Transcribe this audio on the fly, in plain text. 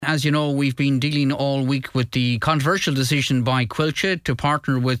as you know, we've been dealing all week with the controversial decision by Coillte to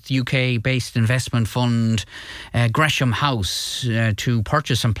partner with UK-based investment fund Gresham House to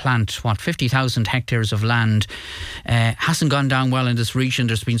purchase and plant, 50,000 hectares of land. Hasn't gone down well in this region.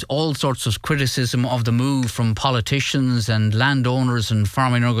 There's been all sorts of criticism of the move from politicians and landowners and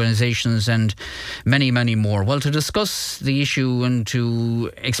farming organisations and many, many more. Well, to discuss the issue and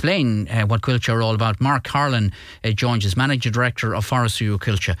to explain what Coillte are all about, Mark Carlin joins us, Managing Director of Forestry with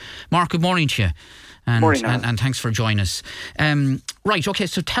Coillte. Mark, good morning to you. And thanks for joining us. Right, OK,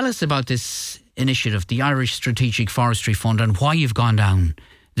 so tell us about this initiative, the Irish Strategic Forestry Fund, and why you've gone down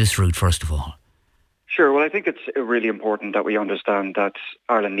this route, first of all. Sure. Well, I think it's really important that we understand that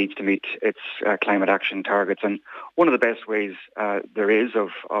Ireland needs to meet its climate action targets. And one of the best ways there is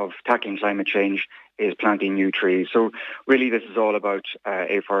of tackling climate change is planting new trees. So really this is all about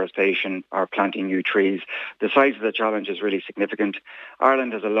afforestation or planting new trees. The size of the challenge is really significant.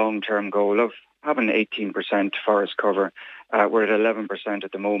 Ireland has a long-term goal of having 18% forest cover. We're at 11%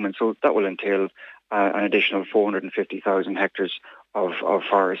 at the moment, so that will entail an additional 450,000 hectares of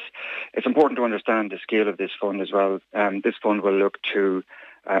forest. It's important to understand the scale of this fund as well. This fund will look to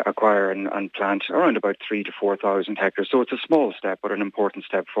acquire and plant around about 3,000 to 4,000 hectares. So it's a small step, but an important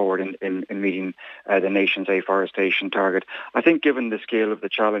step forward in meeting the nation's afforestation target. I think given the scale of the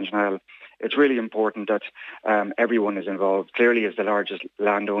challenge, Niall, it's really important that everyone is involved. Clearly, as the largest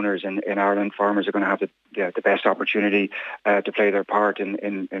landowners in Ireland, farmers are going to have the best opportunity to play their part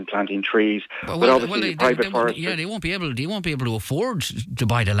in planting trees. But obviously, private forestry... they won't be able to afford to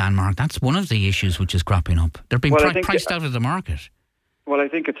buy the landmark. That's one of the issues which is cropping up. They're being priced out of the market. Well, I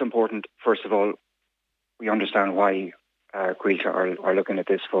think it's important, first of all, we understand why Coillte are looking at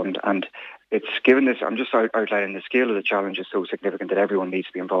this fund, and it's given this, I'm just outlining the scale of the challenge is so significant that everyone needs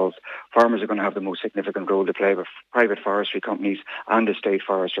to be involved. Farmers are going to have the most significant role to play, but private forestry companies and the state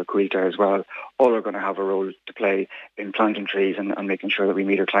forester, Coillte as well, all are going to have a role to play in planting trees and making sure that we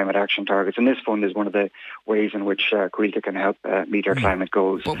meet our climate action targets. And this fund is one of the ways in which Coillte can help meet our climate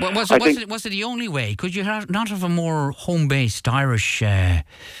goals. But was it the only way? Could you not have a more home-based Irish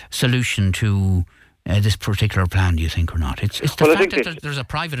solution to this particular plan, do you think, or not? It's the fact that there's a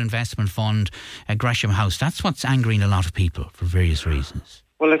private investment fund, Gresham House. That's what's angering a lot of people for various reasons.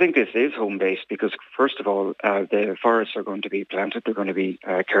 Well, I think this is home-based because, first of all, the forests are going to be planted. They're going to be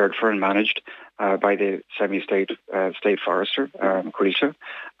cared for and managed by the semi-state state forester, Coillte.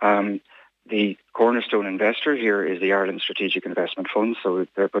 The cornerstone investor here is the Ireland Strategic Investment Fund, so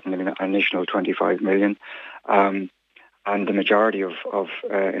they're putting in an initial 25 million. And the majority of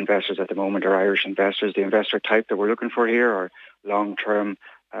investors at the moment are Irish investors. The investor type that we're looking for here are long-term,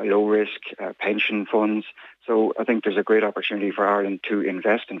 low-risk pension funds. So I think there's a great opportunity for Ireland to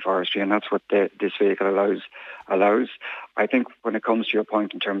invest in forestry, and that's what this vehicle allows. I think when it comes to your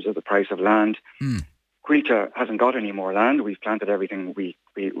point in terms of the price of land, Coillte hasn't got any more land. We've planted everything we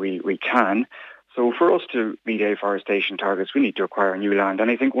can. So for us to meet afforestation targets, we need to acquire new land. And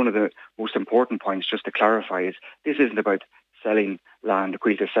I think one of the most important points, just to clarify, is this isn't about selling land,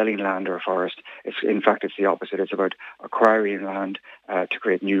 Coillte selling land or forest. In fact, it's the opposite. It's about acquiring land to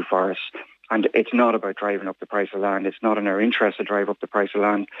create new forests. And it's not about driving up the price of land. It's not in our interest to drive up the price of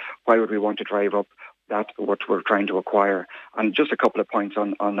land. Why would we want to drive up what we're trying to acquire? And just a couple of points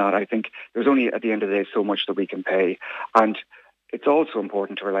on that. I think there's only, at the end of the day, so much that we can pay. And it's also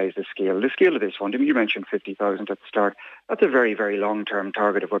important to realise the scale. The scale of this fund, I mean, you mentioned 50,000 at the start. That's a very, very long-term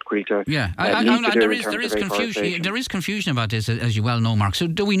target of what Coillte there is confusion about this, as you well know, Mark. So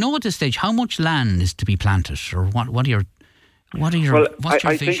do we know at this stage how much land is to be planted, or what's your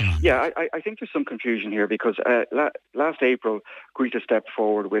vision on? Yeah, I think there's some confusion here because last April, Coillte stepped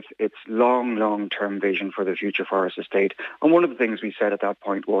forward with its long-term vision for the future forest estate. And one of the things we said at that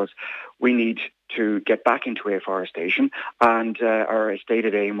point was we need to get back into afforestation, and our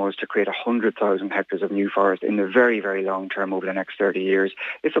stated aim was to create 100,000 hectares of new forest in the very, very long term over the next 30 years.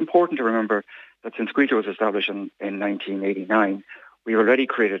 It's important to remember that since Coillte was established in 1989, we've already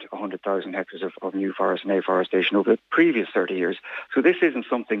created 100,000 hectares of new forest and afforestation over the previous 30 years. So this isn't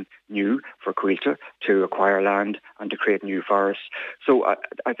something new for Coillte to acquire land and to create new forests. So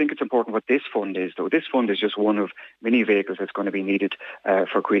I think it's important what this fund is, though. This fund is just one of many vehicles that's going to be needed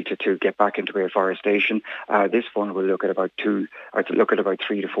for Coillte to get back into afforestation. This fund will look at about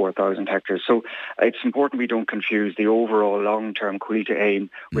 3,000 to 4,000 hectares. So it's important we don't confuse the overall long-term Coillte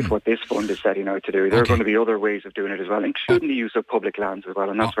aim with what this fund is setting out to do. There are going to be other ways of doing it as well, including the use of public lands as well,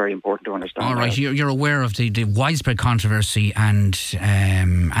 and that's very important to understand. All right, you're aware of the widespread controversy and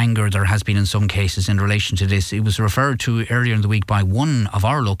anger there has been in some cases in relation to this. It was referred to earlier in the week by one of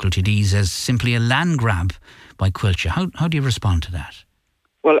our local TDs as simply a land grab by Coillte. How do you respond to that?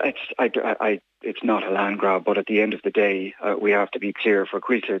 Well, it's not a land grab, but at the end of the day, we have to be clear for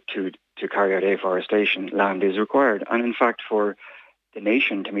Coillte to carry out afforestation, land is required. And in fact, for the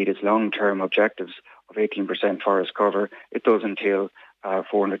nation to meet its long-term objectives of 18% forest cover, it does entail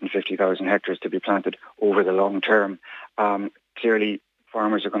 450,000 hectares to be planted over the long term. Clearly,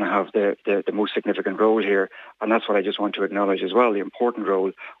 farmers are going to have the most significant role here, and that's what I just want to acknowledge as well, the important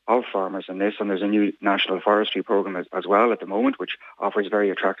role of farmers in this. And there's a new national forestry programme as well at the moment, which offers very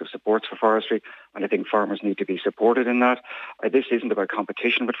attractive supports for forestry, and I think farmers need to be supported in that. This isn't about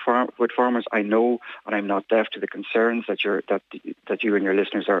competition with farmers. I know, and I'm not deaf to the concerns that you and your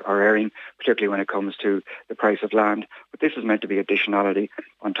listeners are airing, particularly when it comes to the price of land. But this is meant to be additionality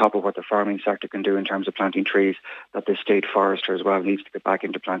on top of what the farming sector can do in terms of planting trees, that the state forester as well needs to get back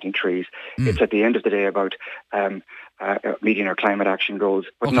into planting trees. It's at the end of the day about meeting our climate action goals,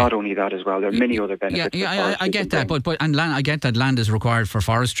 but not only that as well. There are many other benefits. I get that, I get that land is required for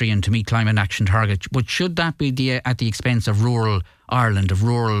forestry and to meet climate action targets. But should that be at the expense of rural Ireland, of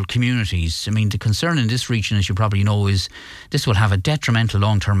rural communities? I mean, the concern in this region, as you probably know, is this will have a detrimental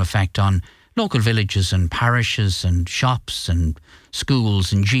long-term effect on local villages and parishes and shops and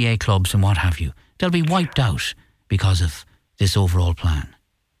schools and GA clubs and what have you. They'll be wiped out because of this overall plan.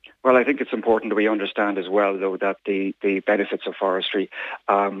 Well, I think it's important that we understand as well, though, that the benefits of forestry,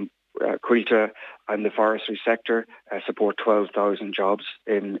 Coillte and the forestry sector support 12,000 jobs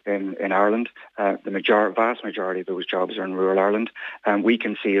in Ireland. The vast majority of those jobs are in rural Ireland. We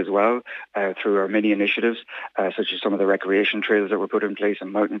can see as well through our many initiatives, such as some of the recreation trails that were put in place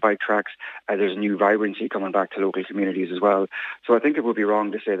and mountain bike tracks, there's new vibrancy coming back to local communities as well. So I think it would be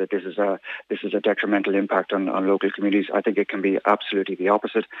wrong to say that this is a detrimental impact on local communities. I think it can be absolutely the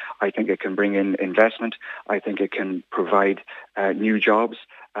opposite. I think it can bring in investment. I think it can provide new jobs,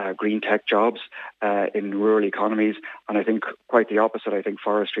 green tech jobs in rural economies, and I think quite the opposite. I think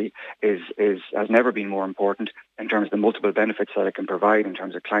forestry has never been more important in terms of the multiple benefits that it can provide in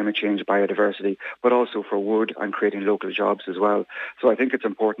terms of climate change, biodiversity, but also for wood and creating local jobs as well. So I think it's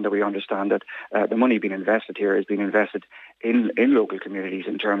important that we understand that the money being invested here is being invested in local communities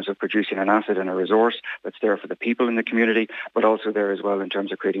in terms of producing an asset and a resource that's there for the people in the community, but also there as well in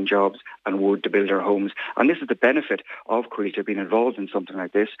terms of creating jobs and wood to build our homes. And this is the benefit of Coillte being involved in something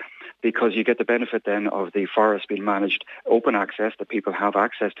like this, because you get the benefit then of the forest being managed open access, that people have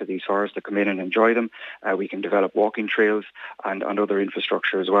access to these forests to come in and enjoy them. We can develop walking trails and other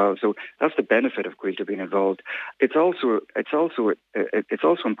infrastructure as well. So that's the benefit of Coillte being involved. It's also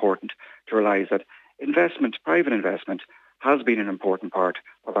important to realise that private investment, has been an important part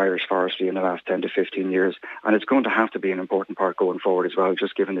of Irish forestry in the last 10 to 15 years, and it's going to have to be an important part going forward as well,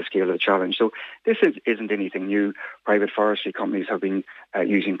 just given the scale of the challenge. So this isn't anything new. Private forestry companies have been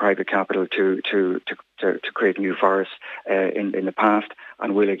using private capital to create new forests in the past,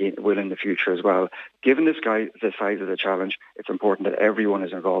 and will in the future as well. Given the size of the challenge, it's important that everyone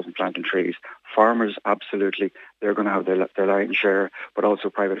is involved in planting trees. Farmers, absolutely, they're going to have their lion's share, but also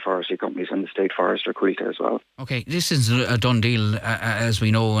private forestry companies and the state forester, Coillte, as well. Okay, this is a done deal, as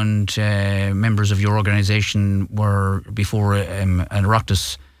we know, and members of your organisation were before an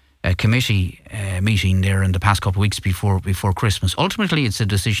Oireachtas committee meeting there in the past couple of weeks before Christmas. Ultimately, it's a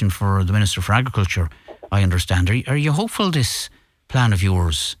decision for the Minister for Agriculture, I understand. Are you hopeful this plan of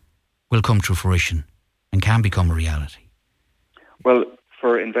yours will come to fruition and can become a reality? Well,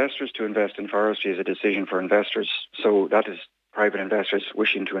 for investors to invest in forestry is a decision for investors. So that is private investors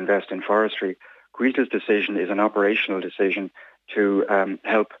wishing to invest in forestry. Coilte's decision is an operational decision to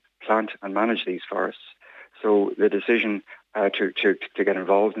help plant and manage these forests. So the decision to get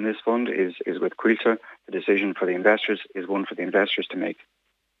involved in this fund is with Coillte. The decision for the investors is one for the investors to make.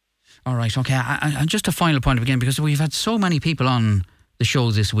 All right, okay. And just a final point again, because we've had so many people on the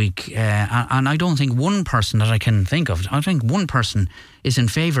show this week, and I don't think one person that I can think of, I think one person is in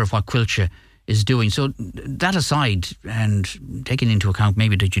favour of what Coillte is doing. So that aside, and taking into account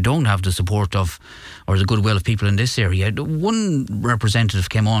maybe that you don't have the support of or the goodwill of people in this area, one representative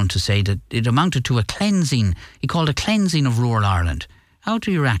came on to say that it amounted to a cleansing, he called a cleansing of rural Ireland. How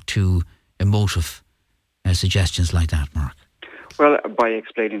do you react to emotive suggestions like that, Mark? Well, by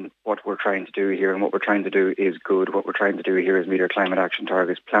explaining what we're trying to do here, and what we're trying to do is good. What we're trying to do here is meet our climate action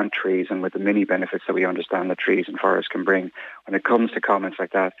targets, plant trees, and with the many benefits that we understand that trees and forests can bring. When it comes to comments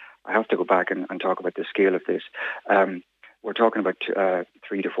like that, I have to go back and talk about the scale of this. We're talking about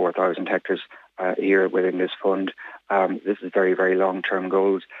 3,000 to 4,000 hectares here within this fund. This is very, very long-term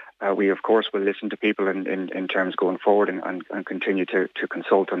goals. We, of course, will listen to people in terms going forward and continue to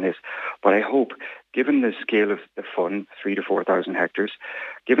consult on this. But I hope, given the scale of the fund, 3,000 to 4,000 hectares,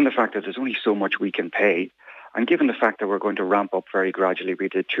 given the fact that there's only so much we can pay, And given the fact that we're going to ramp up very gradually, we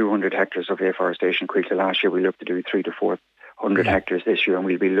did 200 hectares of afforestation Coillte last year. We look to do 300 to 400 hectares this year, and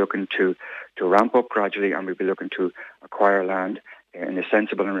we'll be looking to ramp up gradually, and we'll be looking to acquire land in a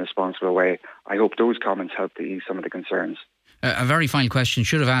sensible and responsible way. I hope those comments help to ease some of the concerns. A very final question.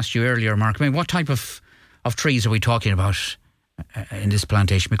 Should have asked you earlier, Mark. I mean, what type of trees are we talking about in this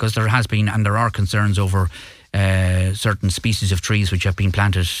plantation? Because there has been and there are concerns over certain species of trees which have been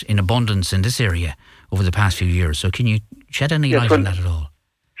planted in abundance in this area over the past few years. So can you shed any light on that at all?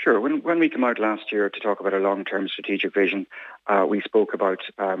 Sure. When we came out last year to talk about a long-term strategic vision, we spoke about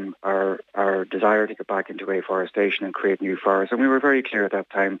our desire to get back into afforestation and create new forests. And we were very clear at that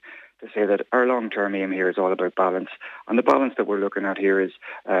time to say that our long-term aim here is all about balance. And the balance that we're looking at here is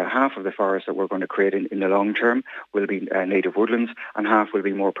half of the forests that we're going to create in the long term will be native woodlands, and half will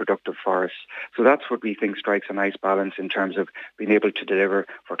be more productive forests. So that's what we think strikes a nice balance in terms of being able to deliver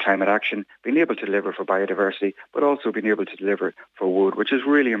for climate action, being able to deliver for biodiversity, but also being able to deliver for wood, which is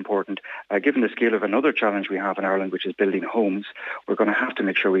really important. Given the scale of another challenge we have in Ireland, which is building homes, we're going to have to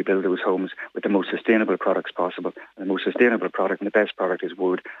make sure we build those homes with the most sustainable products possible. And the most sustainable product and the best product is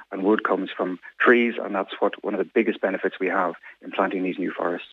wood, and wood comes from trees, and that's one of the biggest benefits we have in planting these new forests.